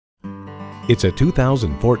It's a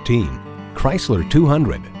 2014 Chrysler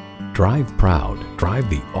 200. Drive proud. Drive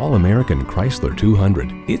the all-American Chrysler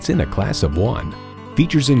 200. It's in a class of one.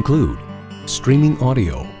 Features include streaming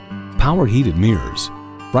audio, power heated mirrors,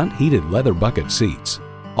 front heated leather bucket seats,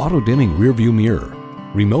 auto-dimming rearview mirror,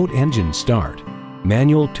 remote engine start,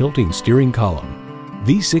 manual tilting steering column,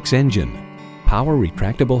 V6 engine, power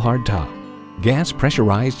retractable hardtop, gas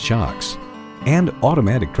pressurized shocks, and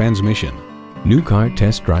automatic transmission. New Car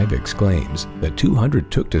Test Drive exclaims the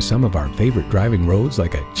 200 took to some of our favorite driving roads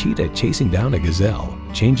like a cheetah chasing down a gazelle,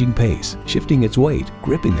 changing pace, shifting its weight,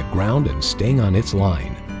 gripping the ground, and staying on its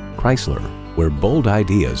line. Chrysler, where bold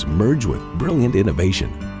ideas merge with brilliant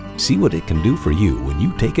innovation. See what it can do for you when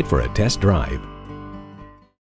you take it for a test drive.